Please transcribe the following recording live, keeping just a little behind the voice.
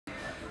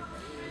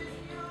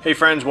Hey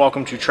friends,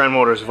 welcome to Trend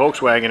Motors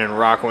Volkswagen in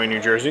Rockaway,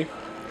 New Jersey.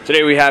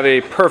 Today we have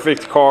a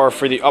perfect car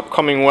for the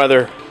upcoming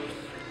weather.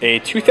 A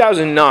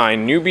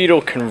 2009 new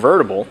Beetle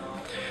Convertible,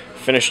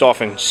 finished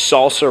off in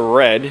Salsa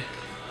Red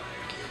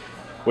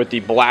with the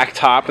black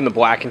top and the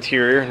black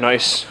interior.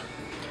 Nice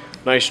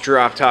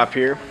drop top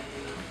here.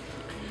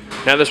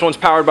 Now this one's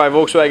powered by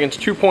Volkswagen's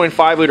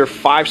 2.5 liter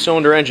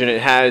 5-cylinder engine.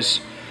 It has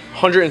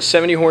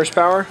 170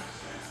 horsepower,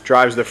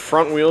 drives the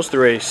front wheels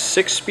through a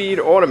 6-speed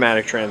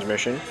automatic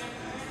transmission.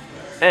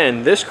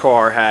 And this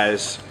car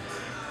has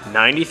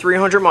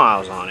 9,300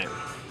 miles on it.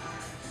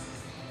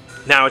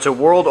 Now it's a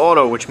World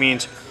Auto, which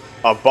means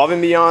above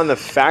and beyond the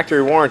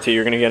factory warranty,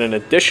 you're going to get an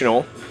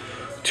additional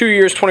 2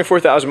 years,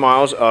 24,000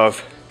 miles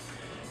of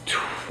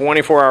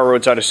 24-hour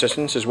roadside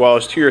assistance, as well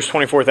as 2 years,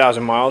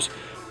 24,000 miles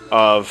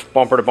of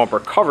bumper-to-bumper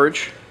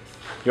coverage.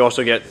 You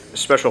also get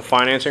special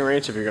financing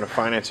rates if you're going to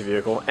finance a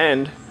vehicle.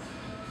 And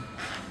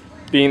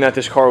being that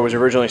this car was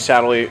originally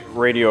satellite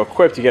radio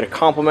equipped, you get a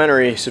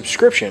complimentary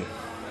subscription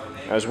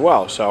as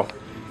well. So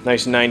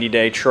nice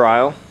 90-day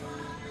trial.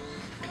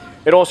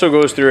 It also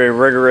goes through a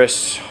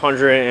rigorous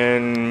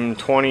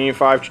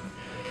 125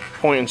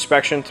 point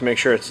inspection to make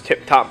sure it's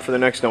tip top for the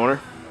next owner.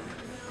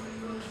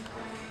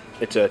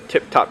 It's a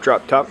tip top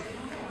drop top.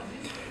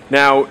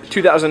 Now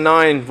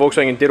 2009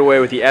 Volkswagen did away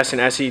with the S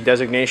and SE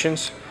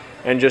designations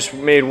and just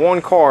made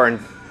one car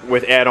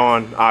with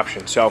add-on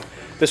options. So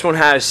this one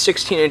has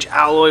 16-inch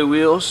alloy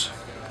wheels,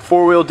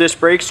 4-wheel disc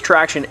brakes,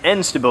 traction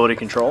and stability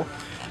control.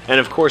 And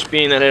of course,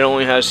 being that it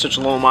only has such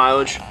low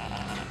mileage,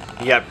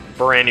 you got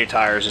brand new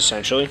tires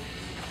essentially.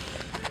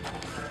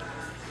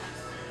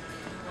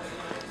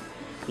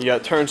 You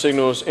got turn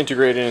signals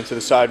integrated into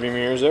the side view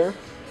mirrors there.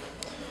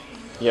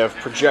 You have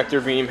projector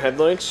beam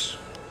headlights.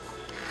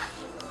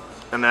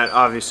 And that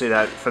obviously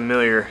that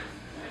familiar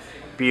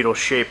Beetle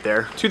shape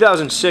there.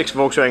 2006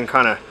 Volkswagen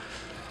kind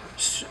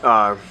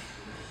of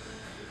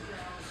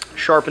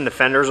sharpened the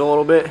fenders a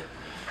little bit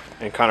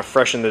and kind of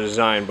freshened the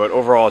design, but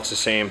overall it's the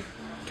same.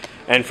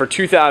 And for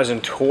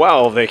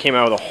 2012, they came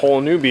out with a whole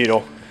new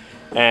Beetle,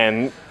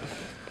 and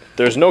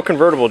there's no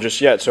convertible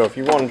just yet, so if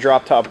you want a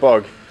drop-top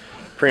bug,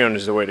 pre-owned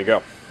is the way to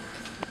go.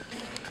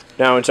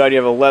 Now inside you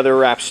have a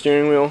leather-wrapped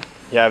steering wheel.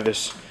 You have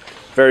this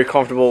very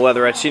comfortable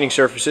leatherette seating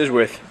surfaces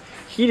with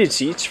heated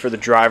seats for the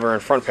driver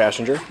and front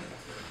passenger.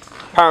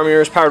 Power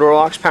mirrors, power door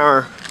locks,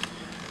 power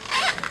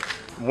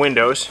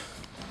windows,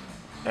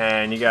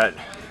 and you got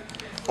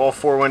all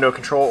 4 window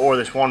control, or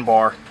this one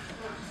bar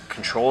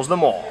controls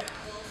them all.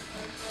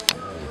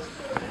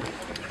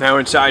 Now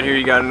inside here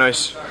you got a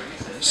nice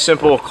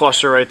simple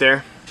cluster right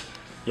there.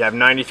 You have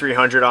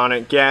 9,300 on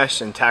it, gas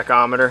and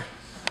tachometer,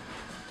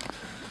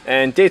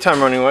 and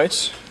daytime running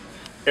lights.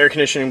 Air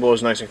conditioning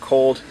blows nice and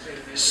cold.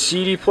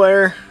 CD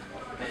player.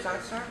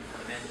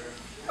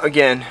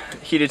 Again,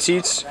 heated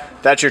seats.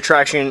 That's your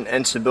traction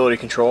and stability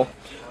control.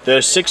 The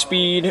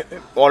 6-speed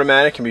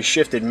automatic can be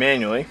shifted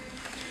manually.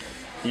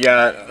 You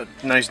got a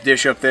nice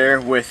dish up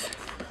there with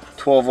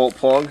 12-volt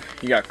plug.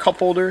 You got cup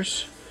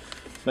holders.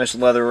 Nice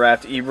leather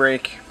wrapped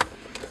e-brake.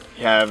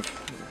 You have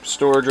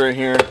storage right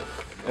here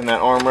and that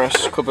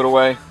armrest, clip it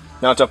away.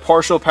 Now it's a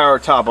partial power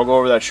top, I'll go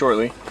over that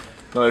shortly.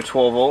 Another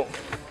 12-volt.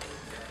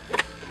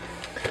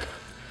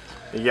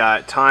 You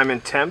got time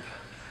and temp.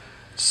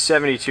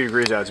 72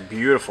 degrees out, it's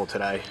beautiful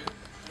today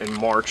in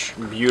March,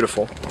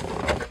 beautiful.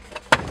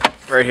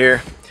 Right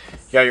here,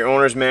 you got your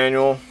owner's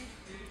manual,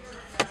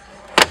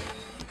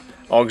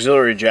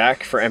 auxiliary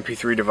jack for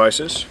MP3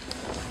 devices,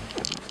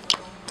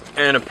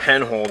 and a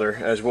pen holder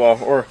as well,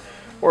 or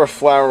a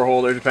flower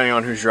holder depending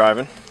on who's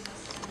driving.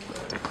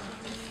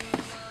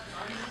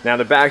 Now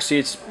the back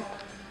seats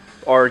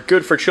are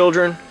good for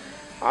children.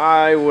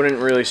 I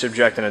wouldn't really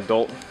subject an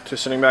adult to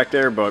sitting back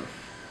there, but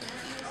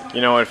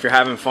you know what, if you're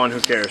having fun, who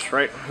cares,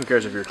 right? Who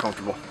cares if you're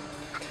comfortable?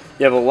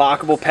 You have a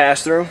lockable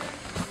pass-through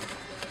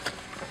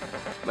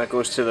that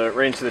goes to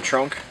right into the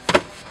trunk.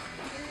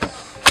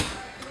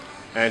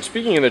 And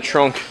speaking of the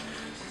trunk,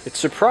 it's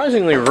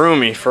surprisingly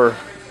roomy for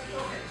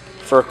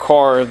a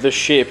car of this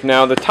shape.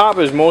 Now the top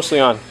is mostly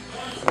on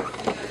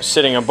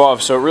sitting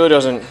above, so it really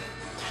doesn't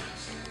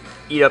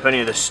eat up any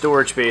of the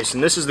storage space,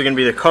 and this is going to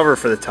be the cover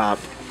for the top.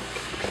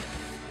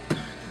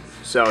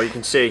 So you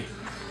can see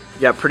you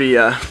got pretty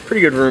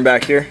good room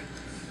back here.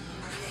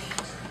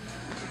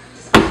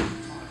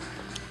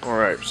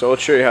 Alright, so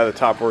let's show you how the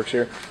top works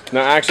here.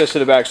 Now access to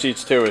the back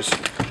seats too is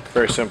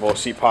very simple. A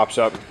seat pops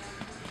up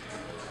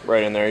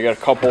right in there. You got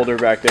a cup holder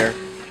back there.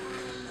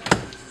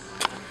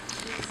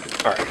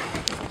 Alright,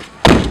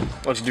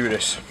 let's do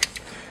this.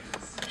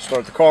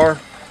 Start the car.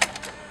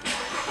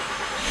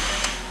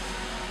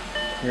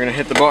 You're going to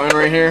hit the button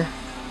right here.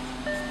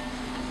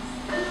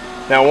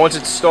 Now once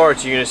it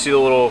starts, you're going to see the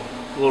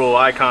little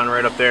icon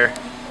right up there.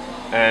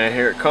 And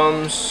here it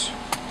comes.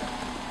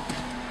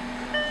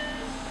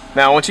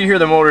 Now once you hear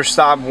the motor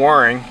stop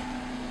whirring,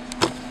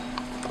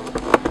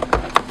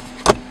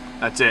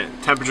 that's it.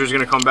 Temperature's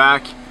going to come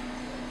back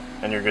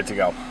and you're good to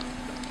go.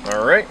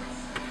 Alright.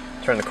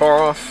 Turn the car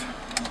off.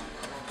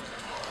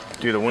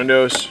 Do the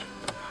windows.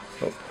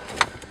 Oh.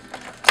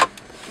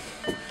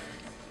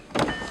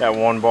 That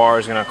one bar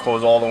is going to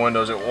close all the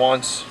windows at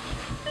once.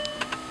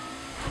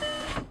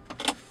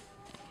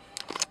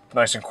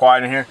 Nice and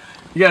quiet in here.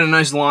 You got a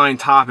nice line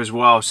top as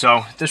well,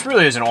 so this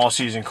really is an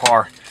all-season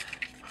car.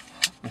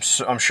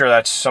 I'm sure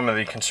that's some of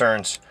the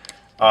concerns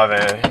of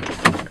a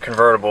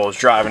convertible is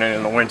driving it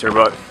in the winter,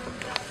 but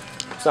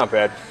it's not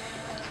bad.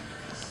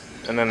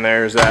 And then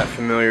there's that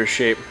familiar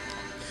shape.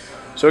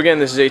 So again,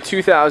 this is a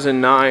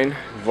 2009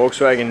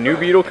 Volkswagen New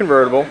Beetle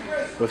convertible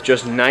with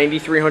just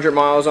 9,300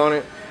 miles on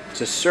it. It's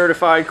a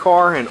certified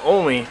car and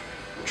only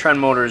Trend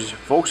Motors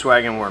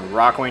Volkswagen. We're in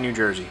Rockaway, New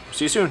Jersey.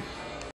 See you soon.